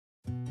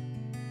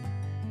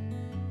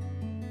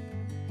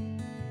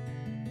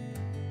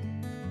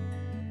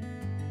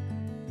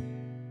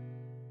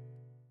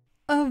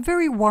A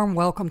very warm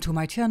welcome to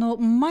my channel.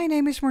 My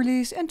name is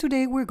Marlies and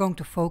today we're going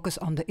to focus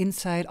on the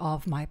inside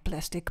of my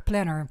plastic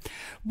planner.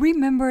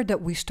 Remember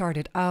that we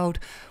started out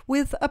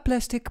with a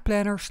plastic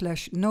planner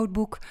 /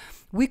 notebook.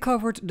 We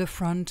covered the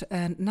front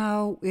and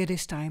now it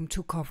is time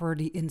to cover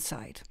the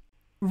inside.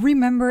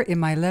 Remember in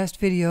my last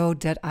video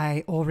that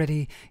I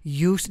already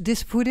used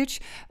this footage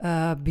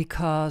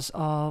because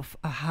of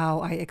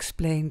how I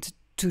explained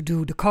to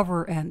do the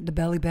cover and the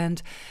belly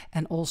band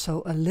and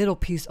also a little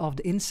piece of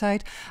the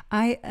inside.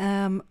 I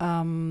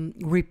am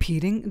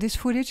repeating this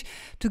footage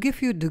to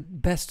give you the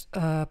best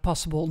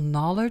possible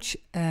knowledge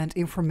and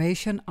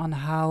information on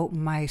how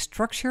my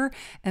structure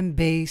and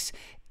base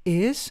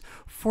is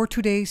for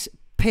today's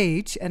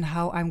page and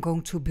how I'm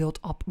going to build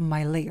up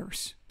my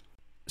layers.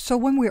 So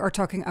when we are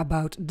talking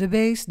about the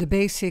base, the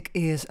basic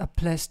is a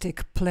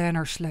plastic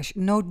planner /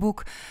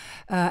 notebook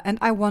and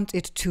I want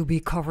it to be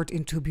covered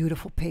into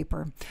beautiful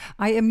paper.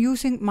 I am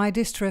using my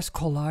Distress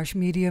Collage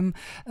medium.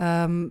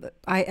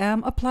 I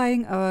am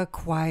applying a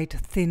quite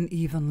thin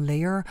even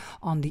layer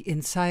on the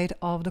inside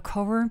of the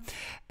cover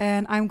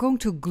and I'm going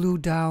to glue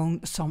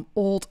down some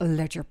old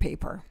ledger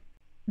paper.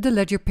 The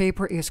ledger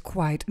paper is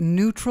quite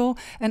neutral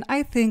and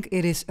I think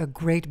it is a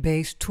great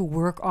base to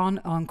work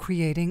on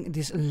creating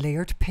this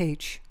layered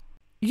page.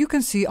 You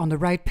can see on the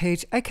right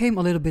page I came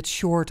a little bit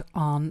short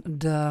on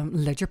the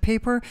ledger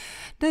paper.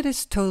 That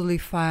is totally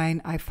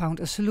fine. I found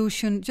a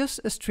solution, just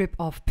a strip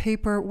of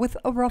paper with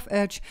a rough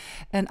edge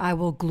and I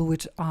will glue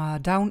it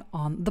down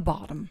on the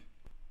bottom.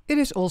 It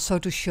is also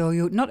to show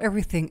you not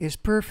everything is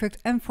perfect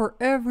and for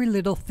every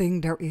little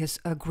thing there is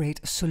a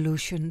great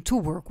solution to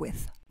work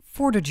with.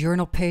 For the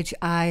journal page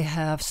I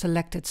have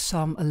selected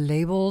some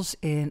labels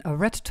in a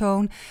red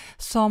tone,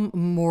 some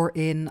more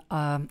in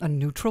a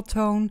neutral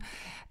tone,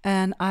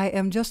 and I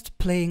am just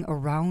playing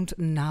around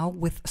now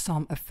with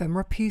some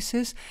ephemera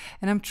pieces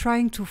and I'm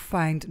trying to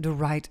find the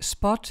right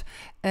spot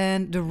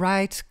and the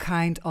right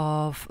kind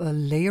of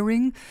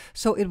layering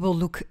so it will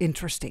look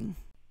interesting.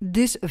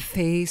 This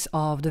phase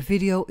of the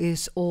video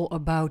is all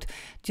about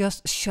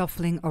just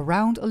shuffling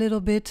around a little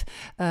bit,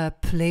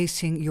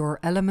 placing your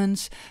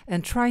elements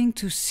and trying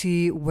to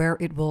see where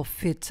it will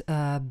fit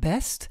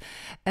best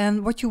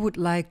and what you would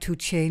like to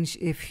change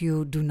if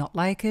you do not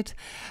like it.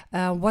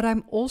 What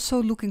I'm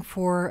also looking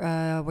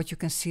for, what you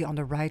can see on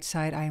the right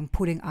side, I am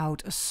putting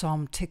out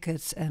some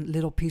tickets and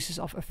little pieces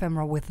of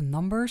ephemera with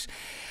numbers.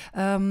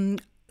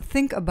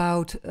 Think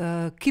about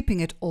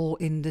keeping it all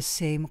in the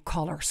same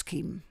color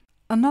scheme.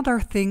 Another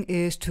thing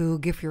is to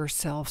give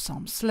yourself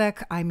some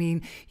slack. I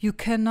mean, you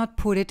cannot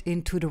put it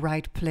into the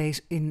right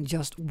place in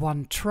just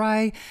one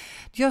try.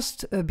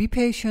 Just be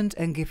patient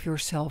and give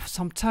yourself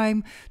some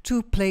time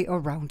to play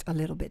around a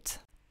little bit.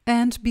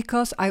 And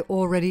because I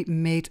already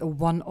made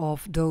one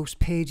of those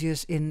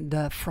pages in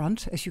the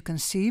front, as you can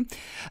see,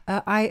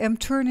 I am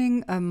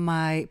turning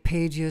my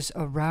pages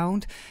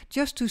around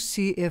just to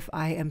see if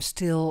I am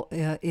still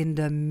in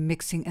the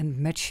mixing and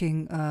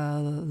matching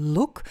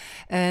look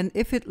and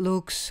if it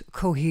looks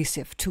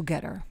cohesive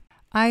together.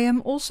 I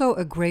am also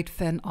a great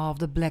fan of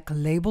the black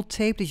label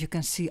tape that you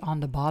can see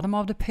on the bottom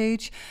of the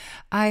page.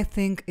 I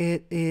think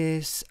it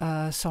is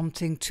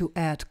something to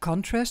add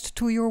contrast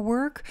to your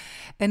work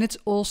and it's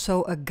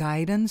also a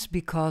guidance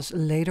because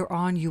later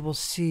on you will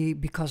see,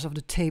 because of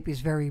the tape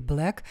is very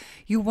black,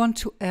 you want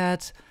to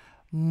add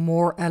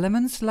more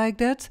elements like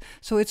that,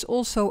 so it's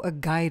also a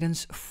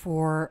guidance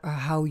for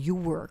how you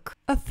work.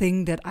 A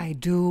thing that I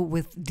do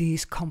with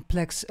these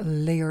complex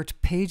layered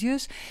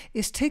pages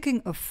is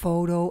taking a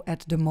photo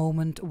at the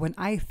moment when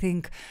I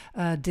think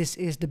this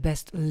is the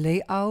best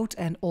layout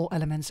and all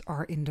elements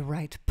are in the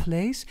right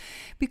place,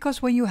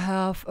 because when you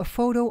have a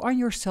photo on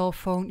your cell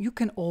phone you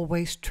can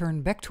always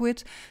turn back to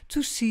it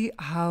to see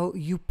how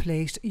you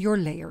placed your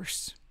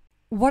layers.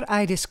 What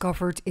I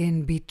discovered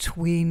in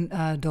between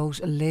those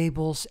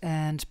labels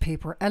and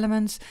paper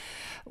elements,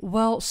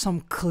 well,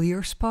 some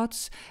clear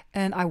spots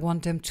and I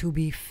want them to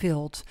be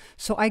filled.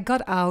 So I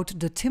got out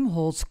the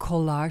Holtz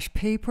Collage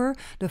paper,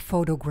 the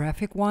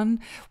photographic one,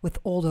 with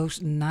all those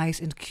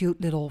nice and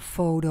cute little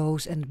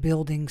photos and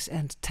buildings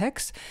and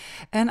text.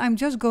 And I'm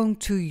just going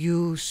to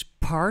use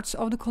parts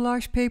of the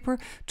collage paper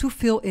to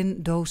fill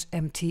in those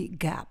empty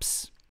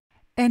gaps.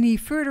 Any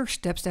further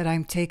steps that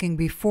I'm taking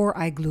before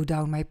I glue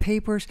down my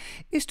papers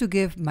is to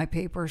give my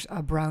papers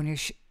a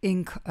brownish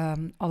ink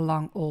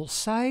along all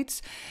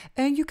sides,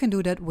 and you can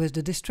do that with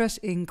the Distress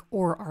ink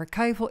or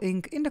Archival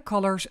ink in the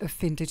colors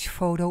Vintage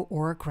Photo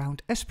or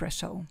Ground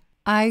Espresso.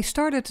 I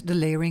started the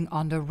layering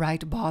on the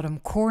right bottom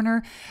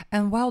corner,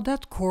 and while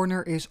that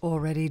corner is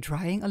already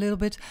drying a little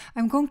bit,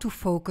 I'm going to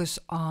focus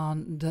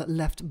on the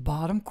left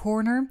bottom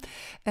corner,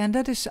 and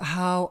that is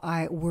how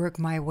I work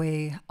my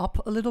way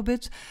up a little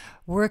bit,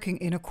 working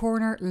in a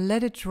corner,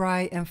 let it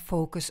dry and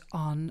focus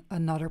on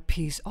another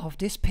piece of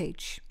this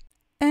page.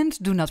 And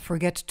do not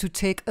forget to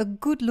take a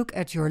good look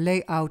at your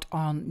layout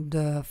on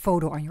the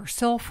photo on your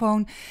cell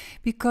phone,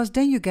 because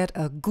then you get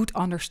a good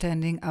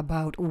understanding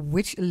about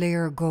which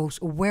layer goes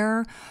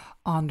where,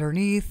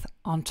 underneath,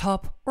 on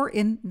top or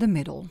in the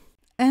middle.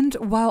 And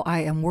while I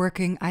am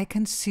working, I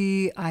can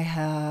see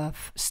I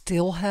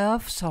still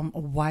have some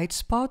white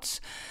spots,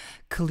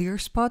 clear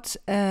spots,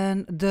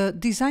 and the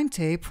design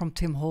tape from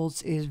Tim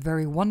Holtz is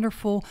very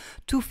wonderful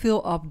to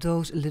fill up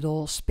those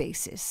little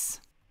spaces.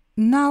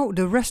 Now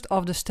the rest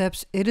of the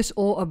steps, it is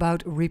all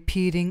about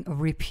repeating,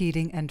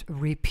 repeating and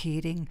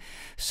repeating.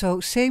 So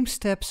same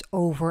steps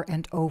over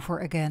and over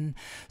again.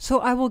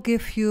 So I will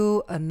give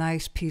you a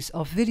nice piece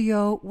of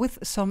video with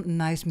some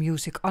nice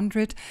music under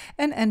it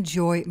and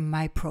enjoy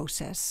my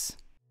process.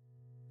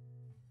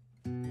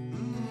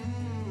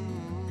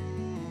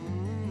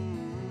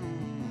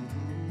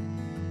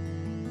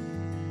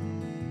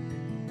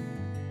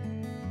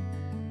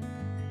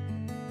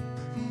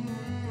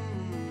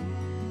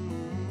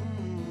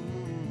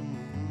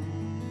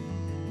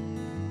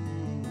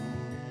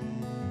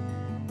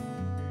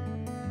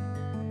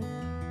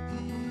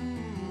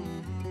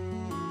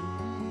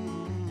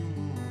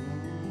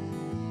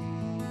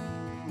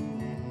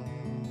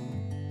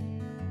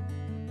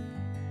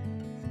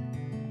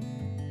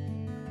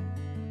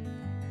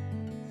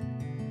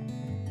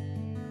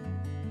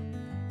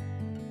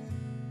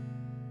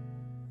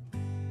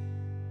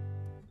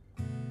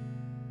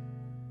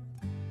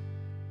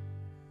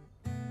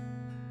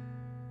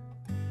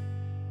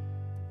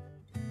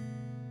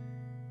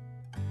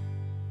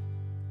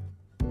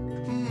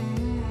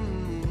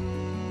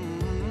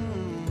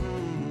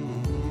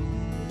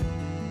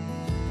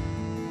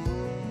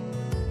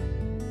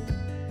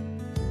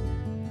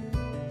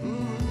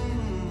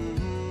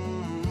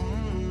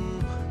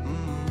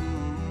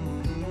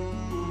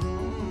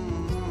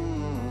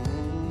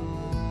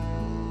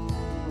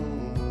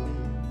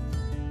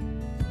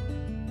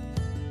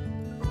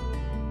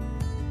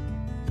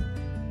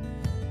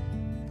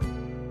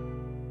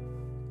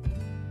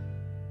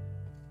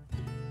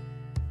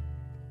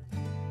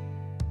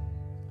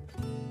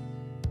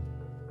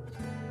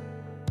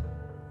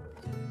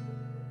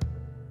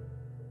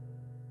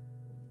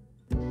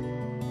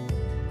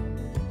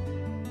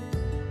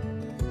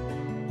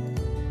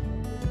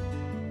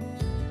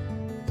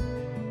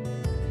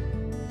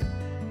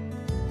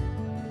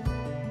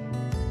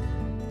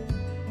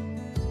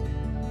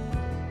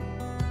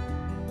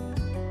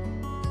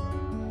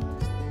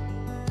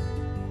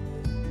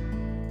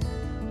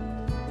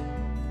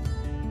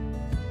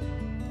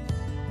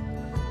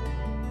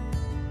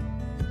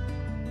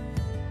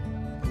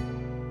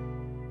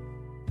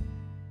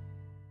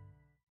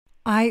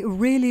 I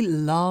really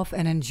love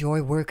and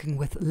enjoy working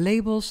with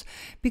labels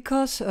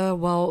because,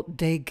 well,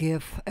 they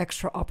give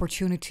extra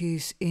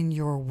opportunities in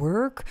your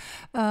work.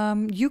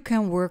 You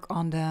can work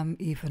on them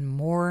even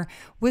more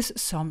with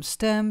some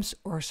stamps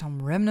or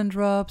some remnant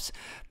rubs,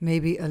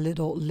 maybe a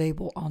little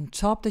label on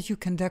top that you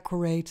can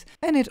decorate.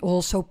 And it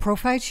also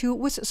provides you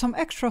with some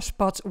extra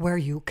spots where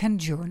you can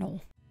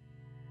journal.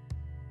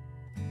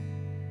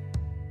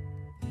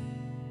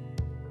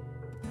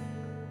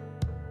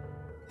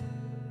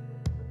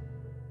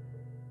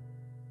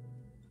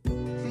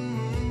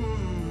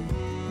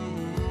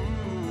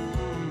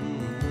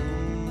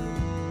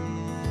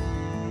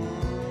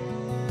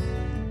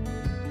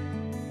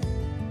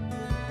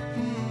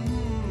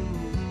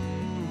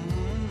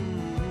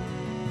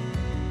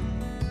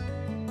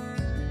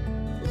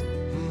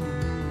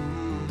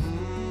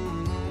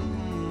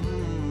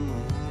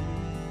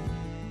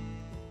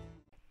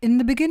 In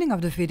the beginning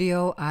of the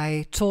video,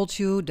 I told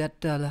you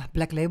that the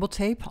black label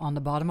tape on the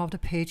bottom of the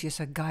page is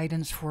a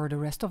guidance for the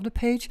rest of the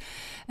page,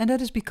 and that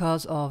is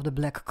because of the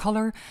black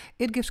color.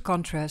 It gives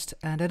contrast,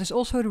 and that is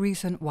also the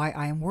reason why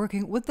I am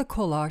working with the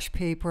collage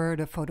paper,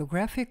 the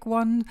photographic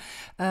one.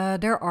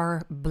 There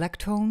are black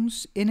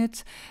tones in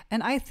it,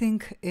 and I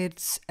think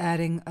it's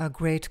adding a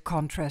great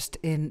contrast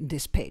in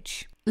this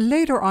page.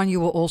 Later on, you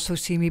will also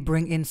see me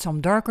bring in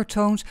some darker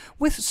tones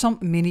with some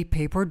mini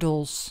paper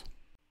dolls.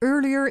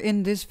 Earlier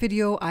in this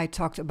video I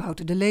talked about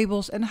the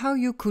labels and how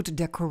you could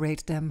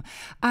decorate them.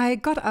 I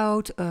got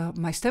out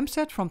my stamp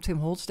set from Tim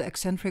Holtz, the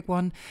Eccentric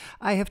one.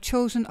 I have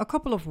chosen a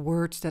couple of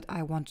words that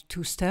I want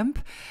to stamp,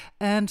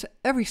 and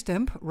every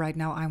stamp, right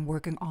now I'm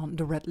working on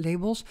the red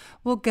labels,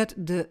 will get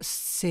the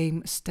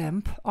same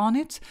stamp on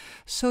it.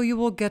 So you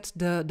will get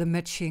the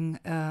matching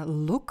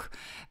look.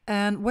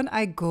 And when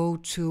I go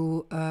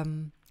to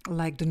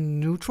like the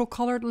neutral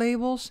colored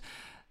labels,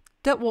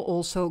 that will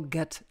also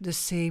get the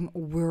same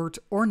word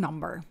or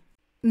number.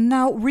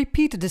 Now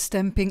repeat the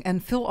stamping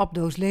and fill up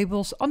those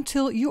labels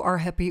until you are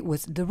happy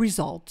with the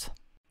result.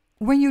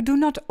 When you do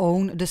not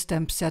own the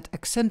stamp set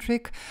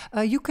Eccentric,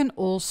 you can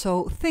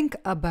also think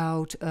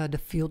about the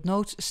Field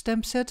Notes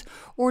stamp set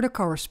or the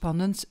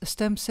Correspondence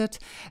stamp set,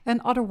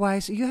 and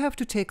otherwise you have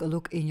to take a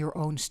look in your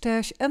own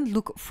stash and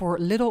look for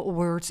little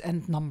words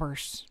and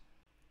numbers.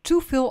 To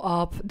fill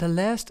up the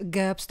last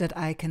gaps that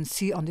I can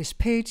see on this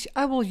page,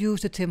 I will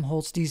use the Tim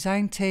Holtz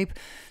design tape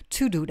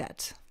to do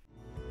that.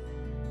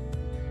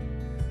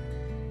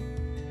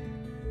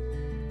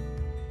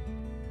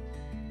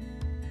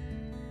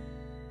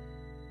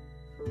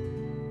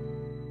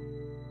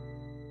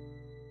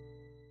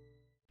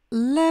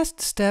 last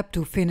step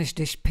to finish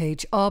this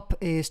page up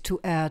is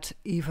to add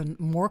even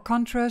more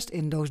contrast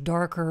in those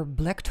darker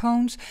black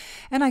tones,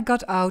 and I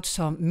got out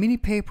some mini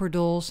paper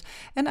dolls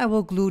and I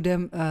will glue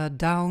them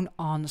down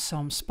on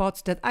some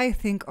spots that I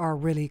think are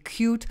really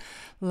cute,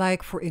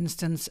 like for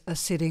instance a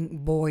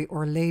sitting boy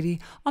or lady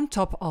on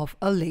top of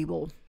a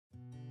label.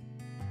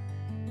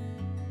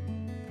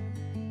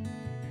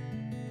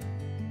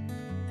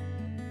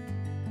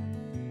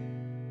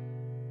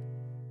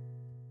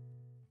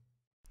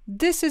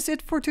 This is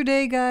it for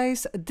today,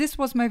 guys. This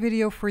was my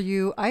video for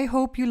you. I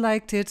hope you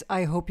liked it.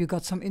 I hope you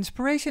got some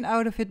inspiration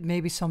out of it,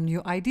 maybe some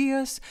new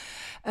ideas.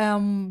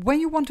 When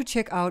you want to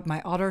check out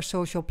my other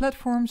social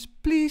platforms,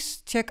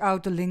 please check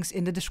out the links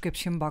in the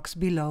description box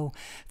below.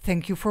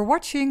 Thank you for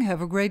watching.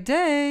 Have a great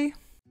day.